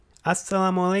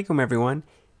Assalamu alaikum, everyone.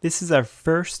 This is our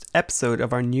first episode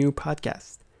of our new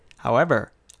podcast.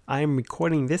 However, I am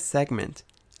recording this segment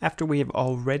after we have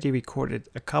already recorded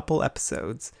a couple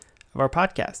episodes of our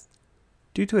podcast.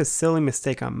 Due to a silly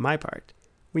mistake on my part,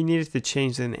 we needed to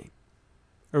change the name.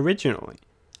 Originally,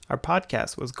 our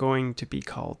podcast was going to be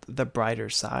called The Brighter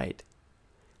Side.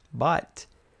 But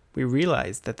we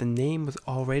realized that the name was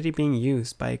already being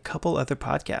used by a couple other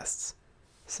podcasts.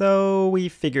 So we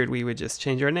figured we would just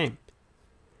change our name.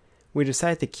 We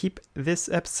decided to keep this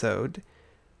episode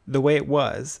the way it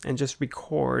was and just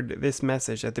record this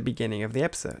message at the beginning of the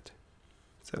episode.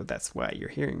 So that's why you're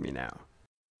hearing me now.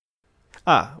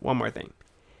 One more thing.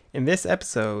 In this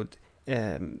episode,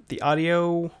 the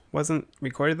audio wasn't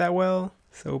recorded that well,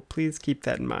 so please keep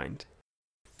that in mind.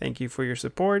 Thank you for your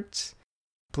support.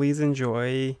 Please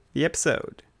enjoy the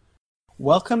episode.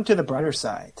 Welcome to The Brighter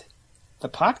Side, the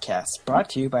podcast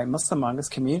brought to you by Muslim Manga's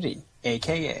community,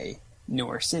 aka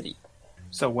Noor City.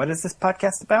 So what is this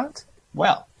podcast about?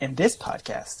 Well, in this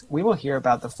podcast, we will hear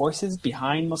about the voices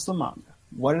behind Muslim Manga.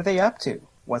 What are they up to?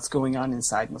 What's going on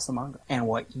inside Muslim Manga? And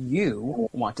what you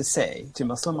want to say to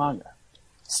Muslim Manga.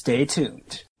 Stay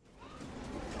tuned.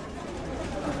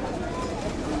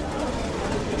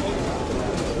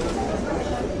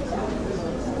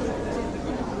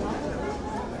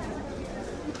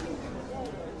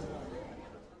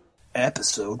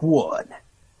 Episode 1.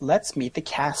 Let's meet the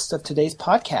cast of today's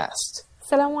podcast.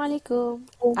 Assalamualaikum.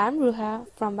 I'm Ruha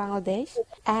from Bangladesh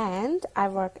and I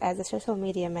work as a social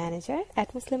media manager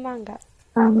at Muslim Manga.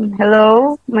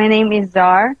 Hello, my name is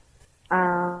Zar.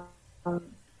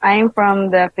 I'm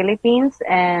from the Philippines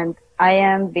and I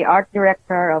am the art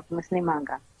director of Muslim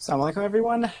Manga. Assalamu alaikum,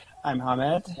 everyone. I'm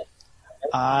Hamed.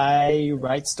 I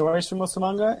write stories for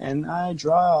Muslim Manga and I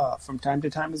draw from time to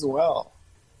time as well.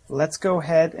 Let's go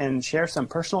ahead and share some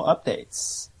personal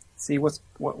updates. See what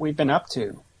we've been up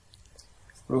to.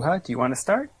 Ruha, do you want to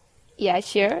start? Yeah,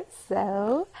 sure.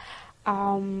 So,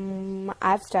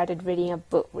 I've started reading a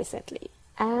book recently.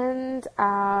 And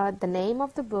the name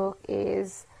of the book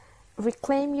is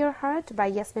Reclaim Your Heart by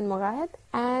Yasmin Mogahed.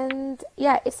 And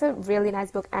yeah, it's a really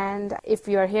nice book. And if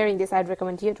you are hearing this, I'd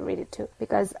recommend you to read it too.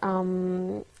 Because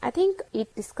I think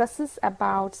it discusses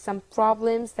about some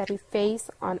problems that we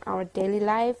face on our daily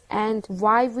life and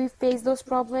why we face those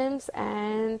problems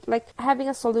and like having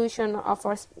a solution of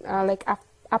our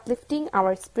uplifting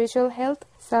our spiritual health.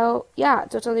 So yeah,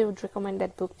 totally would recommend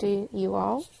that book to you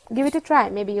all. Give it a try.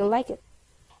 Maybe you'll like it.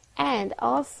 And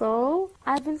also,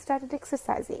 I've been started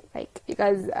exercising,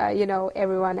 because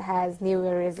everyone has New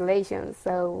Year resolutions.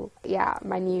 So yeah,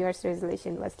 my New Year's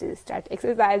resolution was to start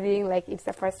exercising. It's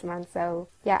the first month, so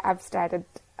yeah, I've started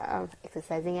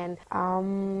exercising and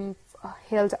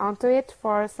held onto it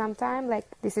for some time.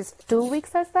 This is 2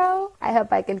 weeks or so. I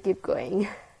hope I can keep going.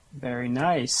 Very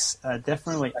nice.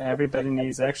 Definitely, everybody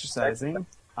needs exercising.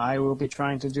 I will be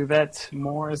trying to do that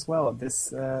more as well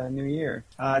this new year.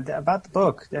 About the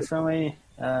book, definitely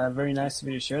very nice of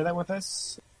you to share that with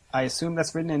us. I assume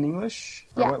that's written in English?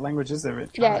 Or yeah. What language is it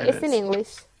written? Yeah, it's in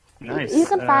English. Nice. You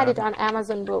can find it on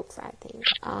Amazon Books, I think.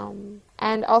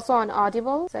 And also on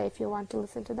Audible, so if you want to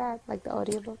listen to that, like the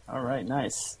audiobook. All right,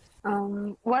 nice.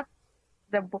 What's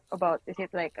the book about? Is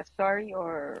it like a story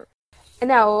or...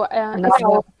 No,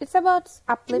 it's about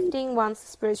uplifting one's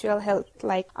spiritual health.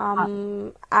 I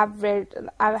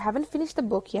haven't finished the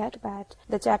book yet, but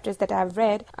the chapters that I've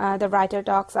read, the writer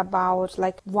talks about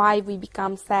why we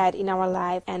become sad in our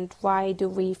life and why do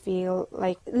we feel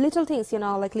little things,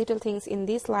 little things in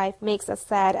this life makes us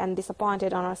sad and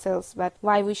disappointed on ourselves, but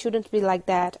why we shouldn't be like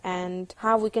that and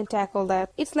how we can tackle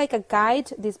that. It's like a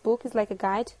guide. This book is like a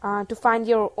guide to find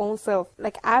your own self.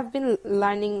 I've been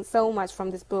learning so much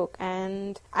from this book, and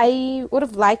I would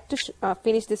have liked to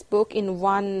finish this book in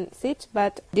one sit,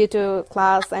 but due to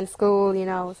class and school,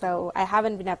 so I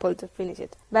haven't been able to finish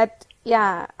it. But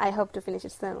yeah, I hope to finish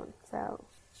it soon. So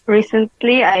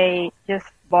recently, I just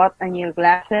bought a new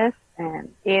glasses,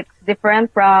 and it's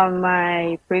different from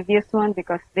my previous one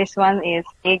because this one is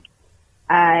big.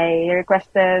 I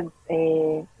requested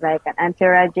an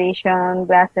anti-radiation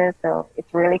glasses, so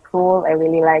it's really cool. I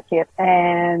really like it,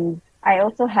 and I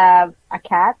also have a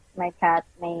cat. My cat's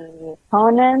name is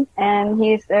Conan, and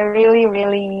he's a really,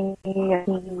 really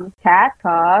cat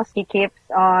because he keeps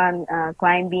on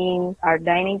climbing our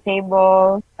dining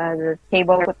table, the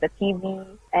table with the TV,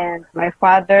 and my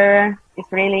father is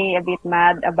really a bit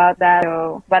mad about that.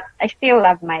 So, but I still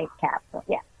love my cat. So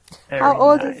yeah. How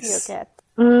old is your cat?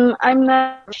 I'm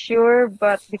not sure,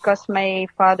 but because my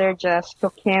father just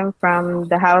took him from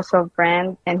the house of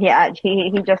friend, and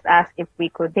he just asked if we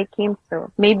could take him.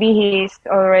 So maybe he's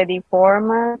already 4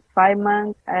 months, 5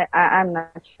 months. I'm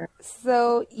not sure.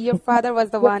 So your father was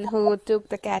the one who took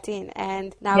the cat in,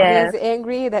 and now he's Yes,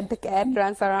 angry that the cat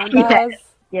runs around the yes, house.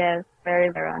 yes. Very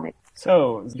ironic.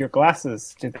 So, your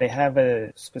glasses, do they have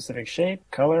a specific shape,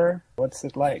 color? What's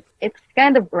it like? It's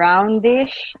kind of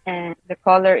roundish, and the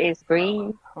color is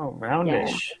green. Oh, Yeah,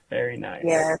 roundish. Very nice.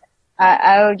 yes.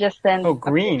 I'll just send Oh, a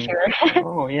green. picture.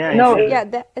 Oh, yeah. No, Yeah,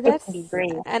 it's that's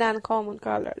green. an uncommon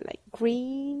color, like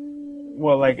green.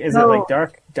 Well, like, is it like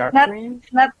No, dark not. green?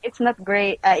 It's not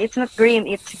gray. It's not green.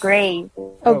 It's gray.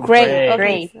 Oh, Oh, gray. gray. Okay.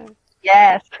 Gray.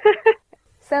 Yes.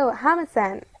 So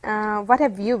Hamid-san, what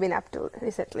have you been up to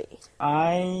recently?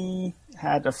 I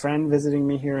had a friend visiting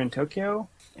me here in Tokyo,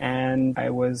 and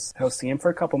I was hosting him for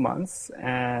a couple months,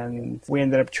 and we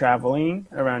ended up traveling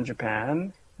around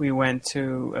Japan. We went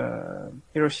to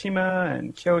Hiroshima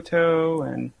and Kyoto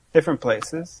and different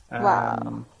places.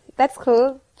 Wow, that's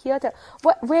cool. Kyoto.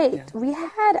 What? Wait, Yeah. we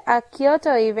had a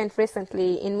Kyoto event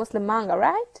recently in Muslim manga,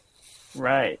 right?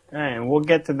 Right, and we'll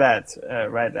get to that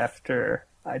right after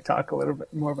I talk a little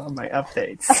bit more about my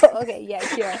updates. Okay, yeah,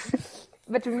 sure.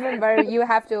 But remember, you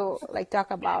have to like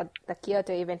talk about the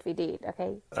Kyoto event we did,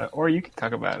 okay? Or you can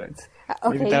talk about it.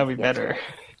 Okay, Maybe that would be yeah, better.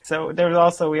 sure.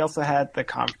 So we also had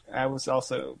I was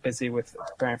also busy with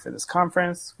preparing for this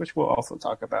conference, which we'll also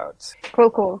talk about.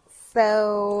 Cool, cool.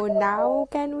 So now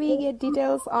can we get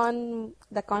details on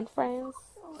the conference?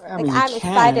 I Like mean, you I'm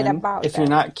excited can, about if you're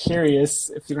that. not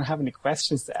curious, if you don't have any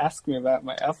questions to ask me about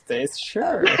my updates,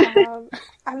 sure.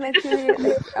 I'm actually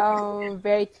like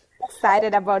very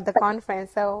excited about the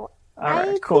conference. So All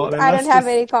right, I cool. think Then I let's don't have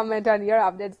just any comment on your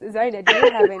updates. Zarina, do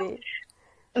you have any?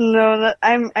 No,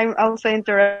 I'm also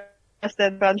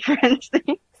interested conference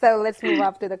thing. So let's move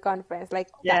up to the conference, like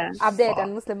the Yeah. update fine.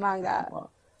 on Muslim manga. Well,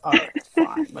 all right,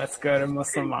 fine. Let's go to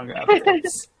Muslim manga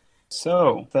updates.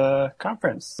 So the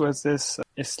conference was this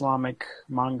Islamic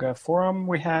manga forum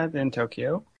we had in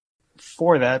Tokyo.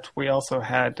 For that, we also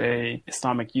had a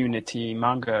Islamic Unity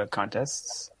manga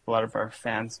contests. A lot of our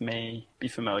fans may be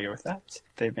familiar with that.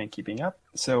 They've been keeping up.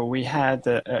 So we had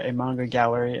a manga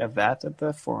gallery of that at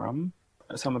the forum.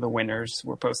 Some of the winners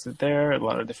were posted there. A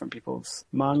lot of different people's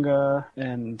manga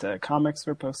and comics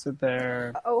were posted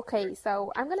there. Okay,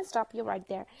 so I'm gonna stop you right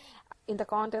there. In the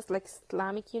contest, like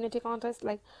Islamic Unity contest,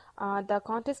 like the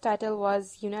contest title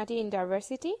was Unity in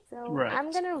Diversity. So Right.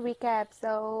 I'm gonna recap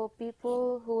so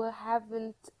people who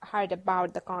haven't heard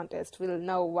about the contest will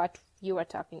know what you are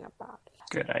talking about.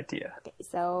 Good idea. Okay,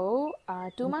 so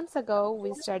 2 months ago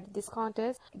we started this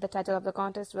contest. The title of the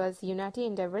contest was Unity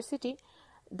in Diversity.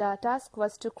 The task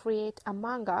was to create a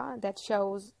manga that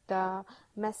shows the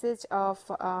message of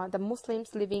the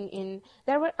Muslims living in.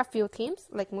 There were a few themes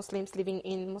like Muslims living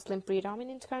in Muslim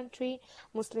predominant country,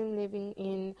 Muslim living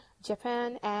in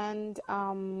Japan, and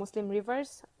Muslim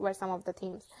rivers were some of the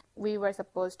themes. We were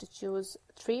supposed to choose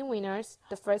 3 winners.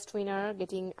 The first winner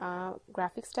getting a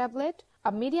graphics tablet,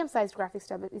 a medium-sized graphics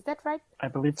tablet. Is that right? I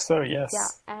believe so, yes.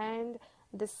 Yeah, and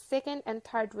the second and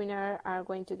third winner are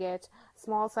going to get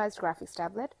small-sized graphics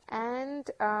tablet. And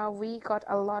we got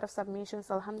a lot of submissions,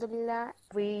 alhamdulillah.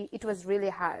 It was really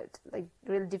hard, like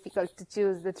really difficult to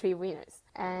choose the 3 winners.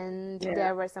 And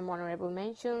there were some honorable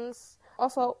mentions.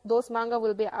 Also, those manga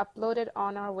will be uploaded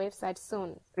on our website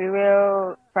soon. We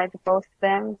will try to post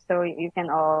them so you can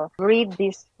all read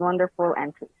these wonderful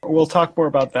entries. We'll talk more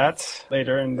about that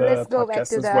later in the Let's go back podcast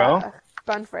to as the well.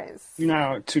 conference.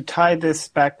 Now, to tie this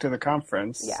back to the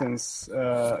conference, Yeah. since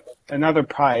another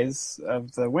prize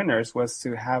of the winners was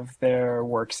to have their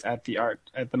works at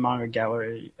the manga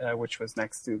gallery, which was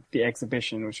next to the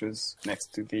exhibition, which was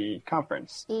next to the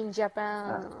conference In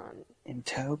Japan. in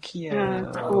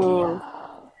Tokyo. Cool.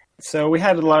 So we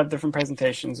had a lot of different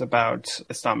presentations about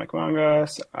Islamic manga.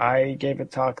 So I gave a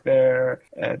talk there.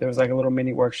 There was like a little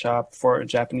mini workshop for a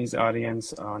Japanese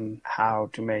audience on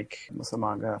how to make Muslim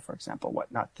manga, for example,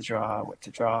 what not to draw, what to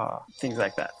draw, things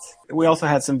like that. We also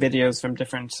had some videos from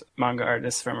different manga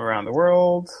artists from around the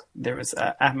world. There was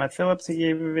Ahmad Phillips, he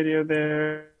gave a video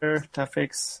there.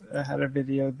 Tafix had a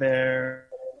video there.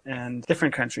 And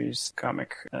different countries'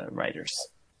 comic writers.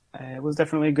 It was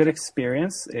definitely a good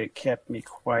experience. It kept me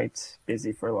quite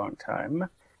busy for a long time.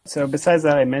 So besides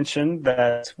that, I mentioned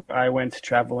that I went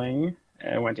traveling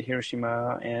I went to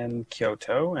Hiroshima and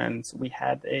Kyoto, and we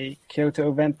had a Kyoto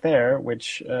event there,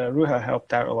 which Ruha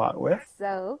helped out a lot with.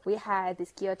 So we had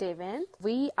this Kyoto event.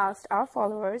 We asked our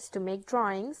followers to make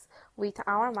drawings with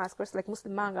our maskers, like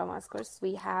Muslim manga maskers.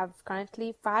 We have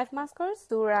currently 5 maskers: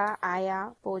 Sura, Aya,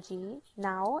 Poji,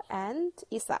 Nao, and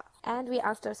Isa. And we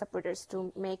asked our supporters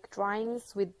to make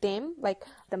drawings with them, like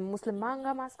the Muslim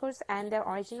manga maskers and their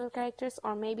original characters,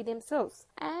 or maybe themselves,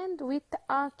 and with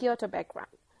a Kyoto background.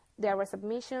 There were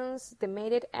submissions, they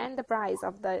made it, and the prize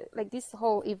of this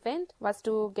whole event was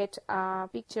to get a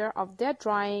picture of their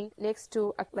drawing next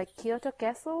to a Kyoto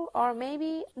castle, or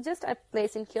maybe just a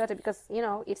place in Kyoto, because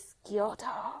it's Kyoto.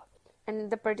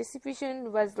 And the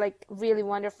participation was really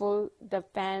wonderful. The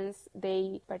fans,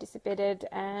 they participated,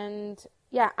 and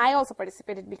yeah, I also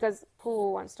participated, because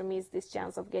who wants to miss this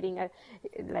chance of getting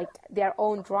their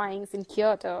own drawings in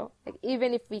Kyoto?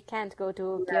 Even if we can't go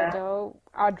to Kyoto,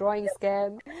 our drawings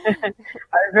can.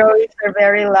 Our drawings are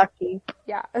very lucky.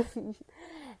 Yeah.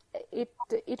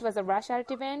 It was a rush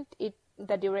art event.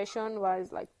 The duration was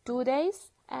 2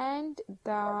 days. And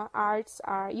the arts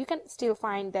you can still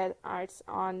find the arts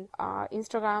on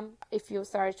Instagram if you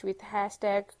search with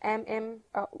hashtag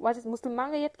what is Muslim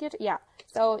Manga at Kyoto? Yeah.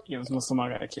 So it was Muslim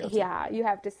Manga at Kyoto. Yeah, you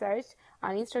have to search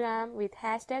on Instagram with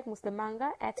hashtag Muslim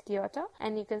Manga at Kyoto,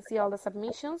 and you can see all the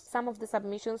submissions. Some of the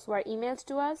submissions were emailed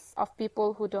to us of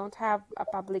people who don't have a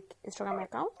public Instagram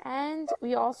account, and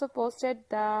we also posted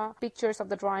the pictures of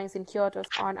the drawings in Kyoto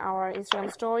on our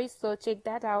Instagram stories, so check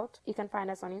that out. You can find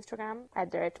us on Instagram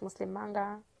at Muslim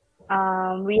Manga.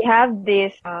 We have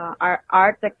this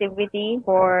art activity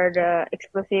for the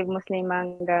exclusive Muslim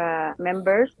Manga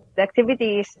members. The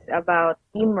activity is about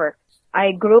teamwork.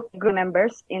 I grouped group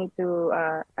members into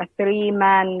a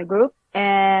 3-man group,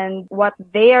 and what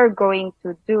they are going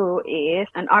to do is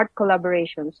an art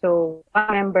collaboration. So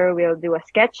one member will do a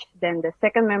sketch, then the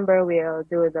second member will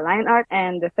do the line art,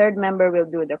 and the third member will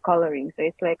do the coloring. So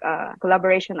it's like a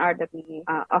collaboration art that we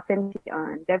often see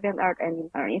on DeviantArt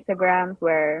and our Instagram,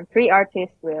 where 3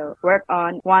 artists will work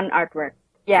on one artwork.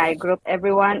 Yeah, I grouped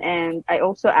everyone, and I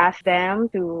also asked them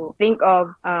to think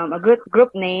of a good group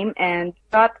name, and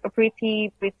got a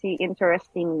pretty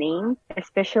interesting name,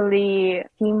 especially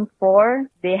Team 4.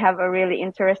 They have a really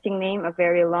interesting name, a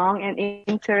very long and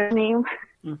interesting name.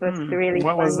 Mm-hmm. It was really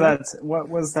What funny. was that? What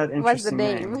was that interesting What's the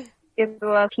name? It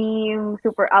was Team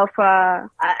Super Alpha.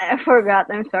 I forgot.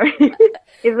 I'm sorry.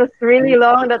 It was really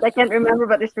long that I can't remember,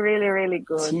 but it's really, really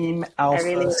good. Team Alpha,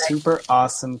 really Super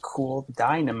Awesome Cool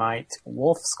Dynamite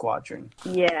Wolf Squadron.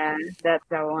 Yeah, that's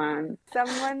the one.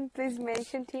 Someone please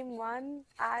mention Team 1.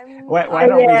 Why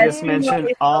don't we just Team mention One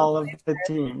is all of the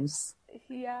teams?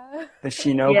 Yeah. The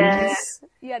Shinobis,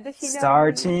 Yeah, the Shinobi.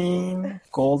 Star Team,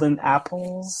 Golden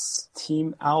Apples,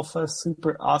 Team Alpha,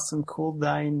 Super Awesome Cool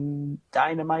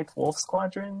Dynamite Wolf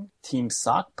Squadron, Team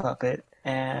Sock Puppet,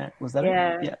 and was that it?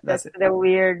 Yeah, that's it. The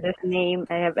weirdest name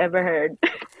I have ever heard.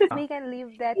 We can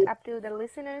leave that up to the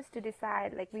listeners to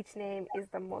decide which name is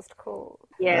the most cool.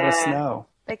 Yeah. Let us know.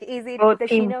 Is it Vote the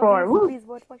Team Shinobis? 4. Woo. Please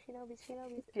vote for Shinobis.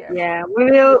 Yeah, we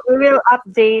will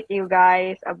update you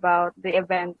guys about the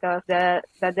event, because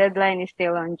the deadline is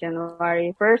still on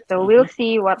January 1st. So we'll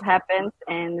see what happens,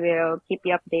 and we'll keep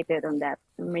you updated on that,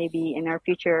 maybe in our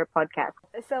future podcast.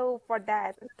 So for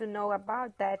that, to know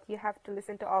about that, you have to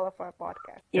listen to all of our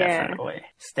podcasts. Yeah. Definitely.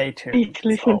 Stay tuned.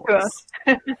 Please listen to us.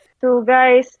 So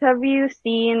guys, have you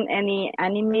seen any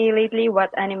anime lately?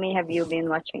 What anime have you been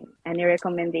watching? Any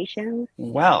recommendations?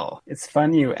 Well, it's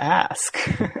fun you ask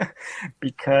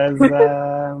because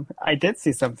I did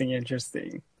see something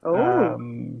interesting. Oh.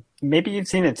 Maybe you've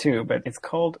seen it too, but it's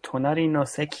called Tonari no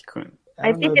Seki-kun.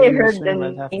 I think I heard the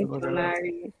name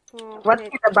Tonari. What's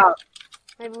it about?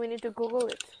 Maybe we need to Google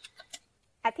it.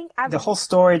 I think the whole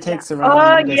story takes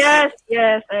around this.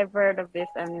 Yes, I've heard of this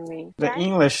anime. The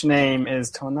English name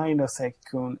is Tonari no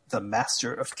Seki-kun, the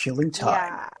Master of Killing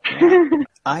Time. Yeah.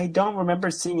 I don't remember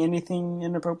seeing anything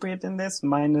inappropriate in this,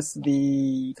 minus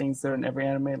the things that are in every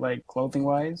anime, like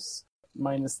clothing-wise.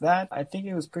 Minus that, I think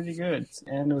it was pretty good,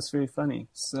 and it was very funny.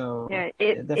 So yeah,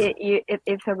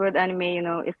 it's a good anime,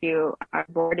 if you are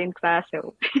bored in class,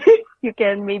 so you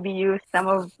can maybe use some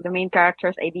of the main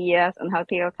characters' ideas on how to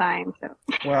kill time. So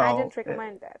I don't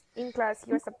recommend that. In class,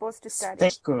 you're supposed to study.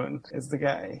 Seki-kun is the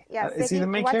guy. Yeah, is he the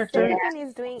main character? What Seki-kun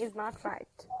is doing is not right.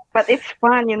 But it's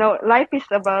fun, Life is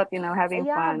about having fun.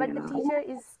 Yeah, but the teacher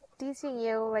is teaching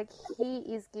you, he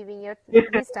is giving you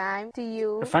his time to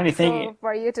you. The funny thing,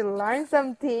 for you to learn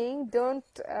something, don't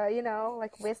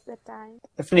waste the time.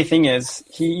 The funny thing is,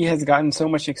 he has gotten so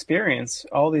much experience,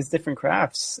 all these different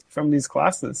crafts from these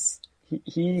classes.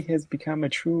 he has become a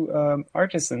true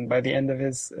artisan by the end of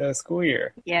his school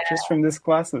year, Yeah. just from this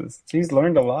classes. So he's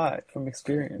learned a lot from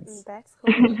experience. That's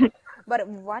cool. But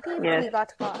what if Yes. he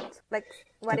got caught? Like,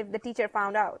 what if the teacher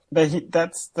found out? But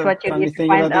that's the What you funny need to thing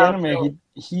find about the out, anime. so-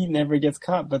 He never gets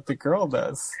caught, but the girl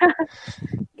does.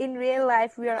 In real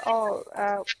life, we are all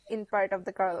in part of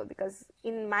the girl, because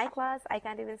in my class, I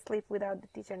can't even sleep without the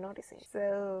teacher noticing.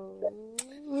 So,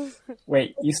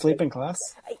 Wait, you sleep in class?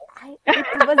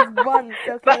 it was once,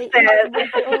 okay? But It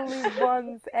was only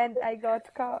once, and I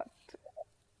got caught.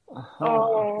 Uh-huh.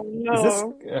 Oh Is this?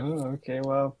 no. Oh, okay.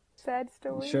 Well, Sad you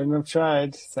story. shouldn't have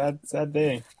tried. Sad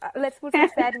day. Let's put some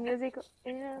sad music,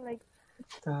 like.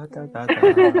 Da, da, da,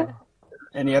 da.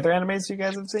 Any other animes you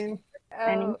guys have seen?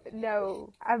 Oh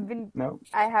no, No.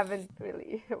 I haven't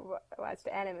really watched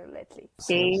anime lately.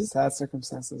 Okay. Sad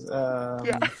circumstances.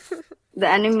 The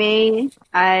anime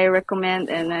I recommend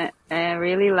and I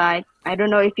really like. I don't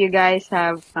know if you guys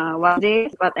have watched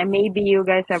this, but maybe you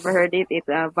guys have heard it. It's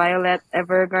Violet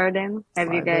Evergarden.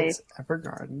 Have you guys? Violet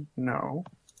Evergarden? No.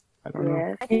 I don't know.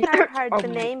 Yes. I think I've heard Oh the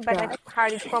my name, but God. I've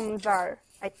heard it from Zar,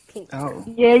 I think. Oh.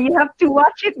 Yeah, you have to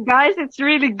watch it, guys. It's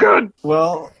really good.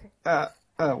 Well,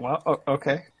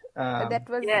 okay. That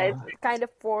was Yeah, kind of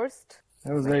forced.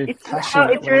 That was very It's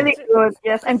passionate. it's really good.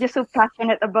 Yes, I'm just so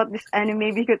passionate about this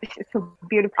anime because it's so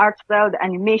beautiful art style, the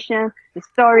animation, the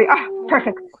story. Oh,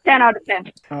 perfect. 10 out of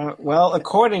 10. Well,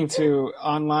 according to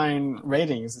online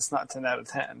ratings, it's not 10 out of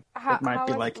 10. It might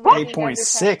be how like much rating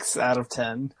does it 8.6 out of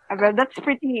 10. Well, that's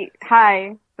pretty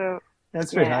high. So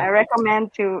That's pretty yeah, I high.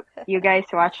 recommend to you guys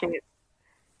watch it.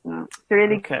 It's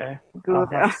really Okay. good. I'll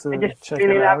have I to just check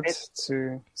really it love out it.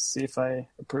 to see if I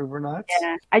approve or not.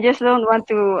 Yeah. I just don't want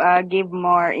to give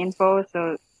more info,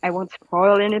 so I won't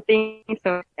spoil anything.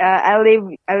 So I'll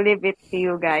leave it to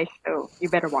you guys. So you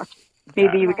better watch it.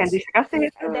 Maybe we can discuss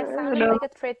it. That I don't sounded know.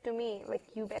 like a threat to me. Like,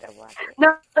 you better watch it.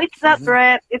 No, it's not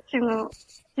red. It's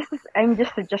I'm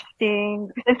just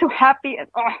suggesting. I'm so happy and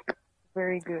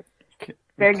very good.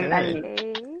 Very good Okay. anime.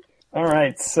 Okay. All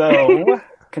right. So,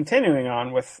 continuing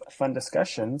on with fun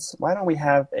discussions, why don't we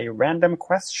have a random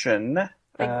question?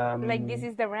 Like this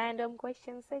is the random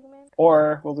question segment.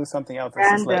 Or we'll do something else.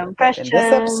 This is later. Random But in this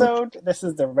questions. episode, this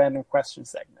is the random question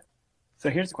segment. So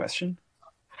here's the question.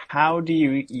 How do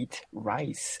you eat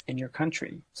rice in your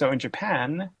country? So in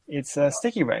Japan, it's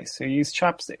sticky rice. So you use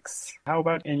chopsticks. How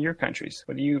about in your countries?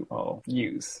 What do you all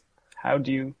use? How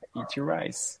do you eat your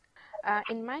rice?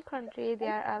 In my country,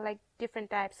 there are like different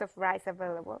types of rice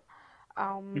available.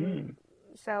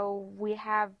 So we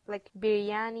have like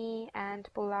biryani and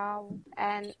pulao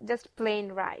and just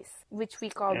plain rice, which we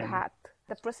call bhat.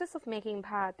 The process of making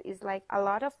bhat is like a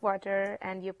lot of water,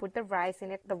 and you put the rice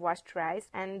in it, the washed rice,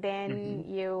 and then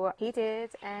you heat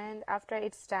it, and after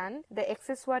it's done, the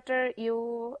excess water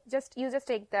you just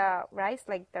take the rice,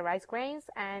 like the rice grains,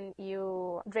 and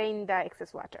you drain the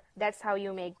excess water. That's how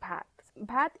you make bhat.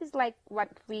 Bhat is like what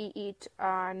we eat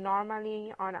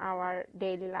normally on our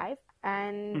daily life.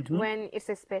 And when it's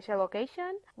a special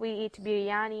occasion, we eat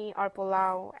biryani or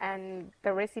pulao, and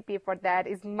the recipe for that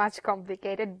is much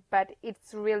complicated, but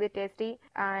it's really tasty.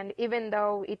 And even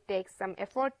though it takes some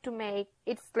effort to make,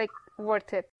 it's like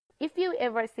worth it. If you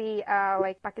ever see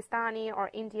like Pakistani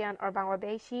or Indian or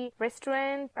Bangladeshi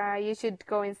restaurant, you should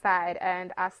go inside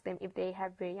and ask them if they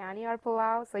have biryani or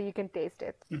pulao so you can taste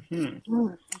it.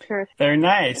 Sure. Very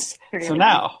nice. Really So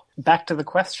now, back to the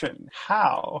question.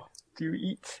 How do you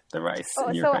eat the rice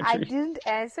in your So I country? didn't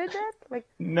answer that? Like,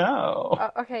 No.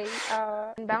 okay.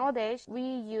 In Bangladesh, we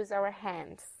use our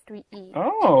hands to eat.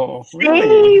 Oh,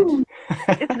 really? Same.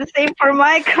 It's the same for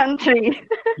my country.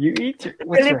 You eat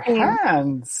with your Philippines.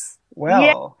 hands.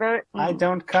 Well, Yeah, I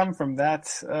don't come from that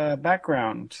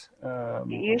background.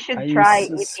 You should I try use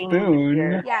a eating with spoon.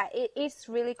 your- Yeah, it's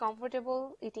really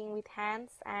comfortable eating with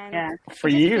hands, and Yeah. For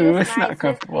it just you, feels it's not nice.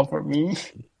 comfortable for me.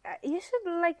 You should,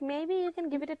 like, maybe you can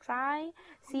give it a try.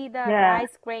 See the Yeah.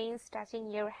 rice grains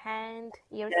touching your hand,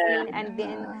 your skin, and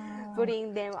then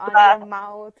putting them on Plus- your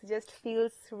mouth. Just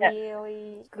feels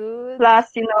really good.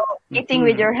 Plus, eating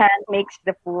with your hand makes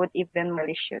the food even more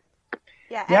delicious.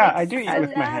 Yeah, Yeah, and I it's do eat so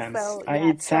with my nice, hands. so I yeah,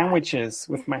 eat try. sandwiches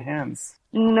with my hands.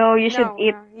 No, you should No,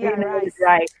 eat yeah, with rice.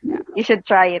 rice. You should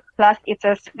try it. Plus, it's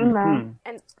a spoon.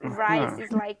 And rice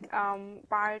is like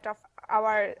part of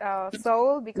our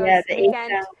soul, because Yeah, we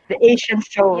can't. the Asian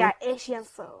soul. Yeah, Asian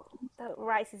soul. The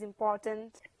rice is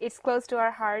important. It's close to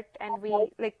our heart, and we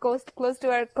like close to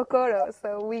our kokoro, so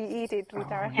we eat it with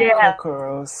our hands. Yeah.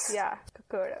 Kokoros. Yeah,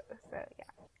 kokoro. So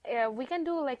yeah, we can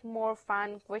do like more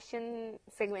fun question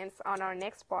segments on our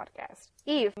next podcast.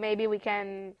 If maybe we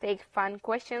can take fun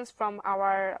questions from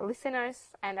our listeners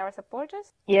and our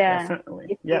supporters. Yeah.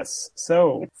 Definitely. Yes.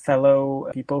 So, fellow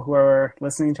people who are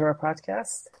listening to our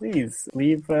podcast, please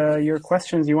leave your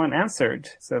questions you want answered.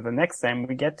 So the next time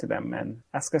we get to them and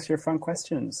ask us your fun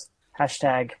questions.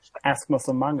 Hashtag Ask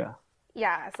Muslim Manga.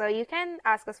 Yeah, so you can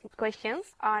ask us questions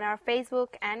on our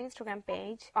Facebook and Instagram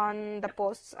page, on the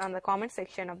posts, on the comment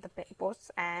section of the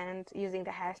posts, and using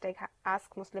the hashtag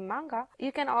AskMuslimManga.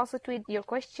 You can also tweet your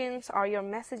questions or your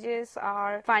messages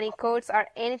or funny quotes or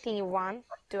anything you want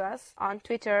to us on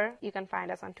Twitter. You can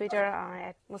find us on Twitter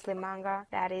at Muslim Manga.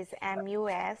 That is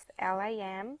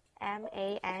MUSLIM.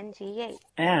 MANGA.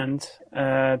 And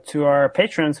to our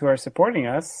patrons who are supporting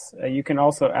us, you can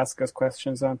also ask us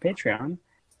questions on Patreon.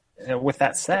 With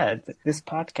that said, this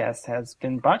podcast has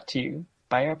been brought to you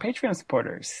by our Patreon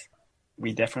supporters.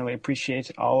 We definitely appreciate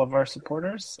all of our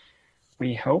supporters.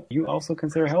 We hope you also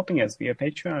consider helping us via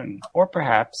Patreon or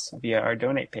perhaps via our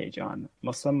donate page on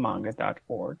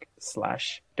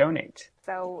muslimmanga.org/donate.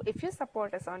 So if you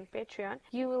support us on Patreon,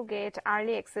 you will get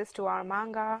early access to our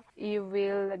manga, you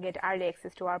will get early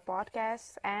access to our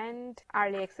podcasts and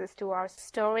early access to our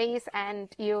stories, and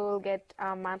you will get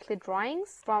monthly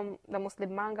drawings from the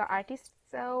Muslim manga artists.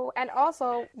 So, and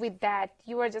also with that,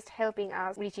 you are just helping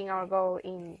us reaching our goal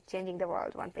in changing the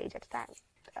world one page at a time.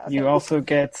 Okay. You also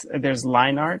get, there's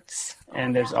line arts,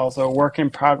 and there's also work in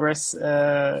progress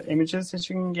images that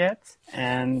you can get,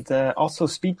 and also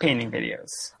speed painting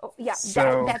videos. Oh, yeah,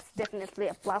 So- that's definitely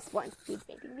a plus point, speed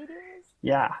painting videos.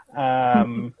 Yeah.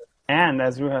 And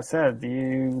as Ruha said,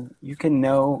 you can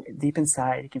know deep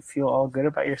inside, you can feel all good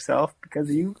about yourself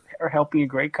because you are helping a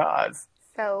great cause.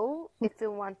 So, if you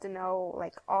want to know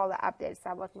like all the updates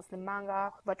about Muslim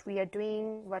manga, what we are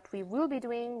doing, what we will be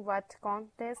doing, what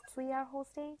contests we are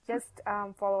hosting, just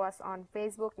follow us on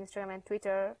Facebook, Instagram, and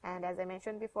Twitter. And as I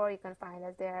mentioned before, you can find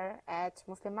us there at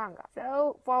Muslim Manga.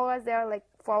 So follow us there, like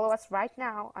follow us right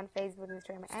now on Facebook,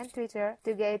 Instagram, and Twitter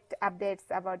to get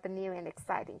updates about the new and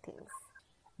exciting things.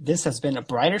 This has been A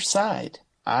Brighter Side.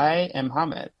 I am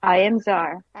Hamed. I am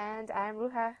Zar. And I'm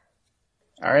Ruha.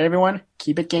 All right, everyone,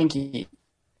 keep it Genki.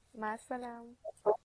 Masalam.